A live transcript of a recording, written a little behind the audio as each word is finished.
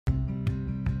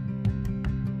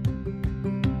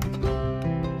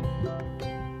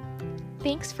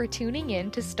Thanks for tuning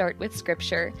in to Start with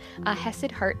Scripture, a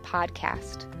Hesed Heart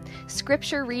podcast.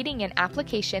 Scripture reading and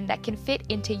application that can fit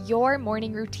into your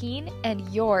morning routine and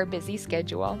your busy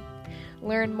schedule.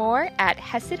 Learn more at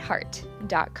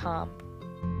hesedheart.com.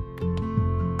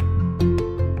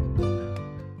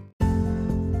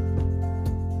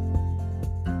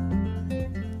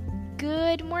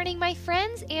 Good morning, my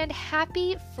friends, and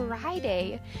happy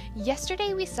Friday.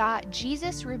 Yesterday we saw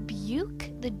Jesus rebuke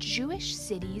the Jewish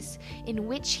cities in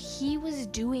which he was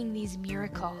doing these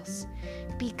miracles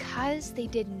because they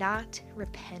did not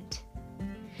repent.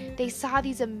 They saw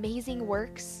these amazing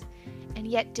works and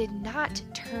yet did not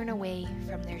turn away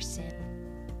from their sin.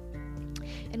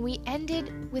 And we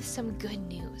ended with some good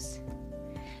news,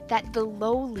 that the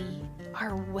lowly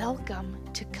are welcome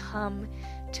to come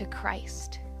to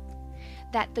Christ.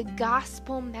 That the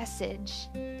gospel message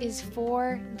is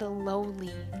for the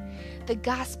lowly. The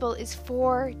gospel is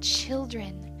for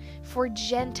children, for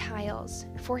Gentiles,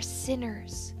 for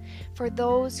sinners, for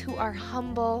those who are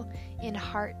humble in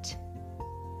heart,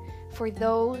 for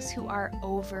those who are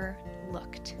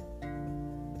overlooked.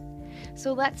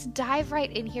 So let's dive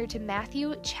right in here to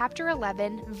Matthew chapter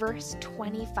 11, verse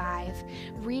 25,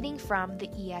 reading from the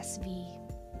ESV.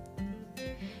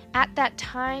 At that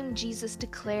time, Jesus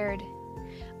declared,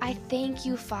 I thank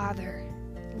you, Father,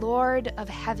 Lord of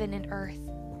heaven and earth,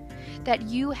 that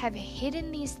you have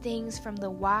hidden these things from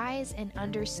the wise and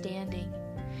understanding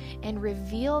and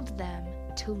revealed them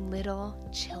to little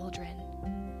children.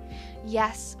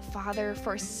 Yes, Father,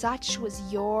 for such was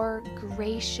your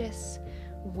gracious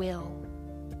will.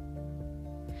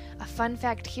 A fun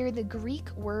fact here, the Greek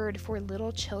word for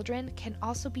little children can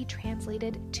also be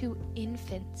translated to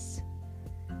infants.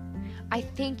 I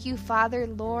thank you, Father,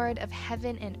 Lord of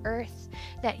heaven and earth,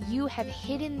 that you have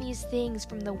hidden these things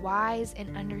from the wise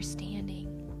and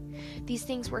understanding. These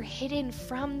things were hidden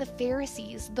from the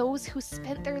Pharisees, those who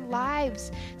spent their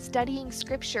lives studying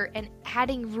Scripture and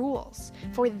adding rules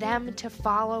for them to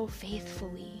follow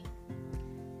faithfully,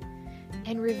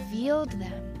 and revealed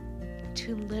them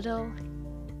to little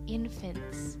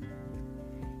infants.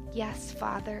 Yes,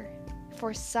 Father,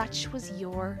 for such was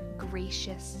your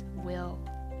gracious will.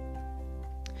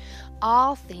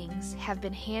 All things have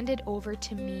been handed over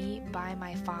to me by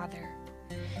my Father,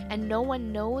 and no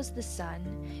one knows the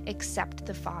Son except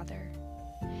the Father,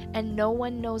 and no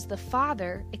one knows the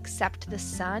Father except the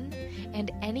Son,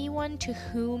 and anyone to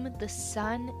whom the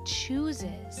Son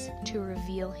chooses to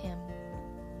reveal him.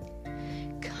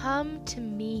 Come to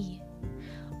me,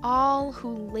 all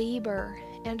who labor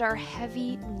and are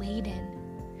heavy laden,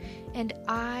 and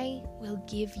I will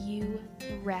give you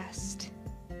rest.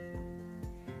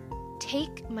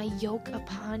 Take my yoke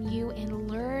upon you and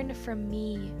learn from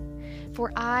me,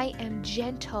 for I am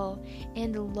gentle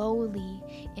and lowly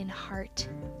in heart,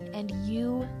 and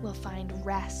you will find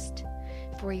rest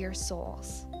for your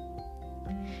souls.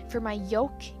 For my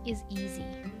yoke is easy,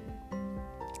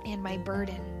 and my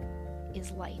burden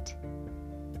is light.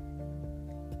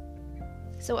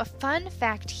 So a fun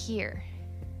fact here,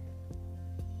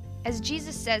 as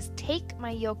Jesus says, take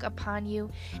my yoke upon you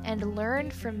and learn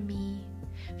from me,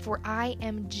 for I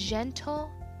am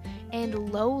gentle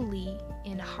and lowly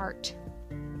in heart.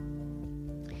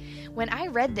 When I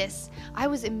read this, I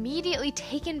was immediately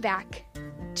taken back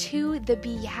to the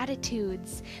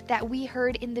Beatitudes that we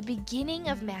heard in the beginning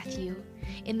of Matthew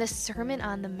in the Sermon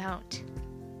on the Mount.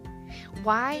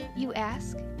 Why, you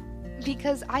ask?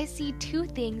 Because I see two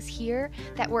things here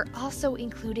that were also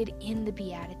included in the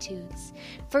Beatitudes.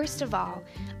 First of all,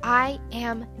 I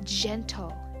am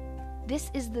gentle.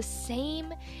 This is the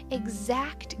same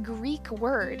exact Greek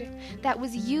word that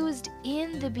was used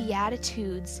in the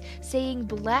Beatitudes, saying,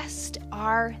 blessed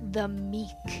are the meek.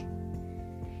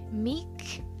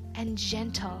 Meek and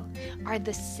gentle are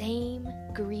the same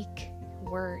Greek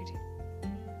word.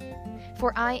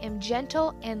 For I am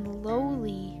gentle and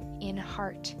lowly in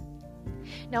heart.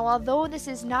 Now, although this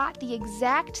is not the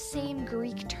exact same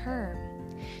Greek term,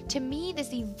 to me,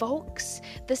 this evokes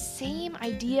the same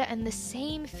idea and the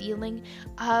same feeling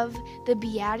of the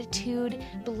Beatitude,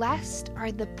 blessed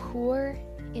are the poor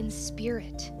in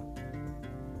spirit.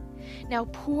 Now,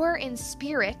 poor in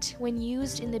spirit, when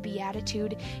used in the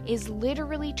Beatitude, is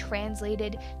literally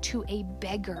translated to a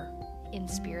beggar in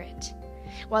spirit.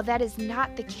 While that is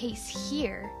not the case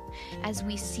here, as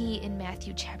we see in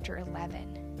Matthew chapter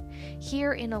 11.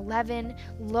 Here in 11,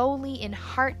 lowly in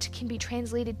heart can be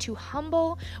translated to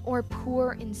humble or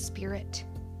poor in spirit.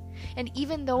 And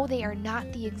even though they are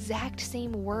not the exact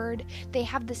same word, they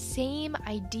have the same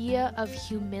idea of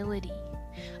humility,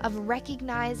 of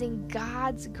recognizing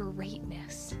God's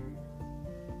greatness.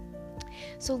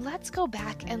 So let's go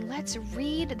back and let's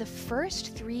read the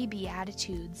first 3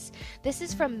 Beatitudes. This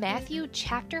is from Matthew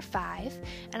chapter 5,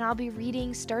 and I'll be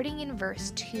reading starting in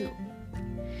verse 2.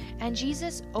 And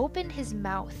Jesus opened his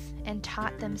mouth and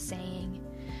taught them, saying,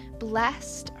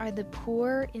 Blessed are the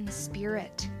poor in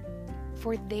spirit,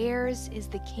 for theirs is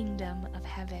the kingdom of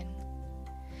heaven.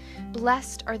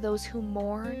 Blessed are those who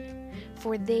mourn,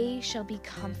 for they shall be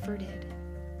comforted.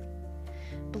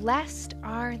 Blessed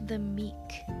are the meek,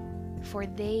 for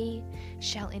they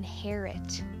shall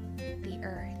inherit the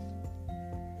earth.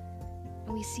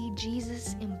 And we see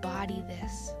Jesus embody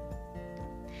this.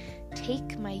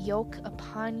 Take my yoke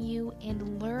upon you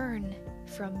and learn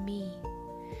from me,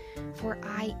 for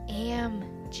I am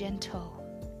gentle.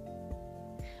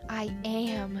 I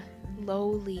am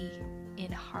lowly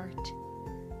in heart,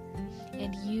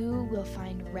 and you will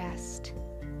find rest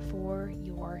for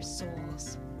your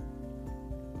souls.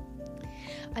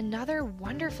 Another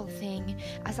wonderful thing,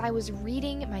 as I was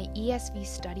reading my ESV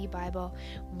study Bible,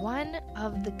 one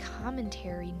of the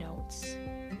commentary notes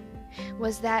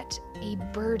was that a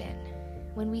burden,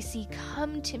 when we see,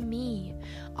 come to me,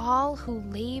 all who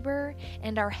labor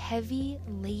and are heavy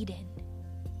laden.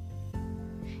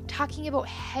 Talking about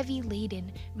heavy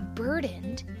laden,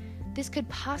 burdened, this could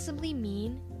possibly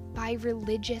mean by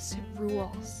religious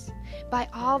rules, by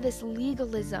all this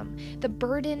legalism, the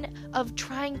burden of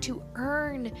trying to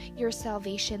earn your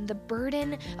salvation, the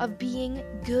burden of being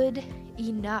good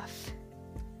enough.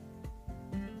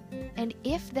 And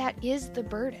if that is the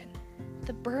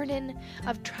burden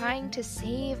of trying to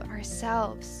save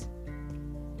ourselves,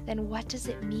 then what does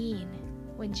it mean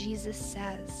when Jesus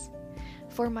says,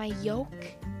 For my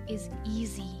yoke is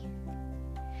easy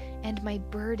and my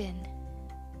burden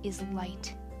is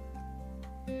light?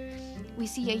 We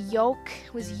see a yoke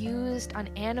was used on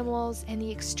animals and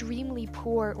the extremely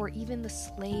poor or even the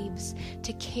slaves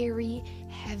to carry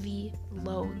heavy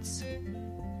loads.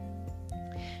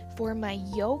 For my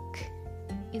yoke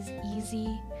is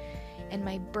easy and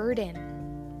my burden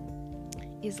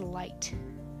is light.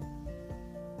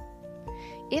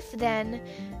 If then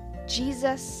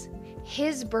Jesus,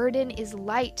 his burden is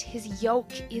light, his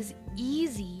yoke is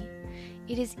easy,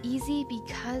 it is easy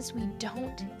because we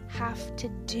don't have to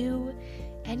do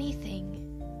anything.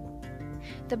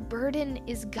 The burden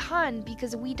is gone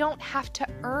because we don't have to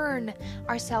earn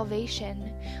our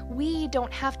salvation. We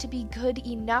don't have to be good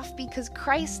enough because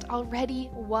Christ already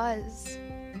was.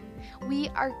 We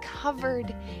are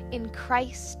covered in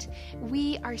Christ.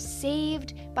 We are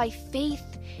saved by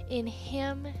faith in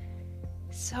Him.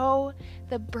 So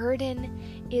the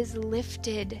burden is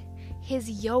lifted. His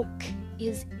yoke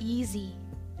is easy.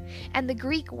 And the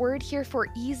Greek word here for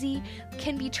easy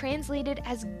can be translated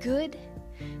as good,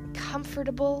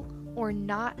 comfortable, or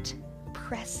not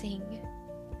pressing.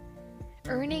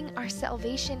 Earning our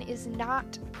salvation is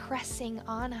not pressing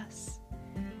on us.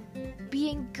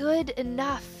 Being good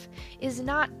enough is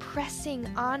not pressing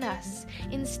on us.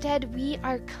 Instead, we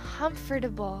are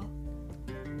comfortable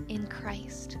in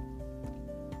Christ.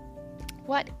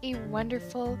 What a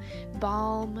wonderful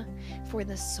balm for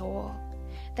the soul,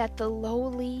 that the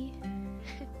lowly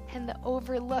and the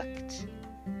overlooked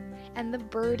and the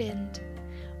burdened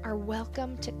are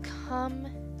welcome to come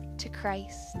to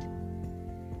Christ,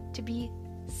 to be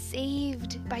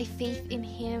saved by faith in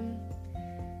Him,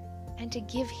 and to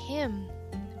give Him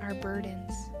our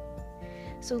burdens.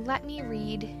 So let me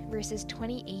read verses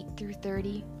 28 through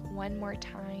 30 one more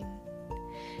time.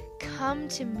 Come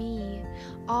to me,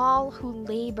 all who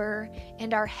labor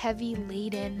and are heavy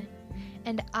laden,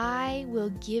 and I will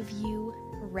give you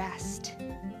rest.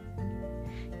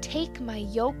 Take my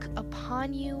yoke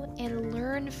upon you and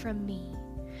learn from me,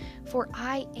 for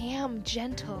I am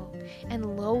gentle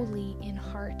and lowly in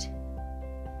heart,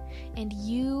 and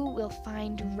you will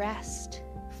find rest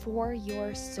for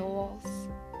your souls.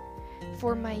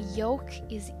 For my yoke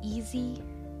is easy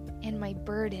and my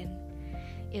burden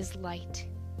is light.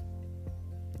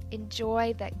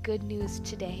 Enjoy that good news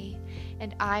today,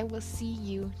 and I will see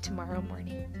you tomorrow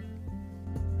morning.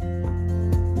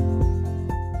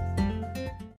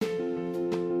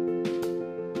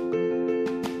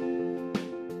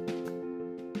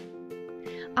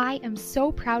 I am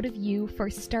so proud of you for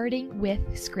starting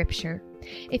with Scripture.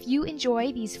 If you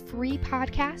enjoy these free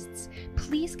podcasts,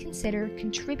 please consider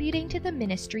contributing to the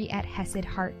ministry at Hesed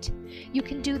Heart. You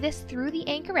can do this through the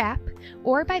Anchor app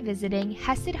or by visiting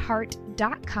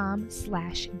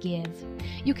hesedheart.com/give.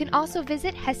 You can also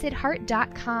visit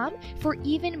hesedheart.com for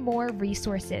even more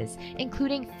resources,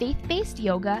 including faith-based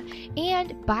yoga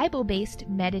and Bible-based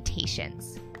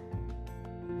meditations.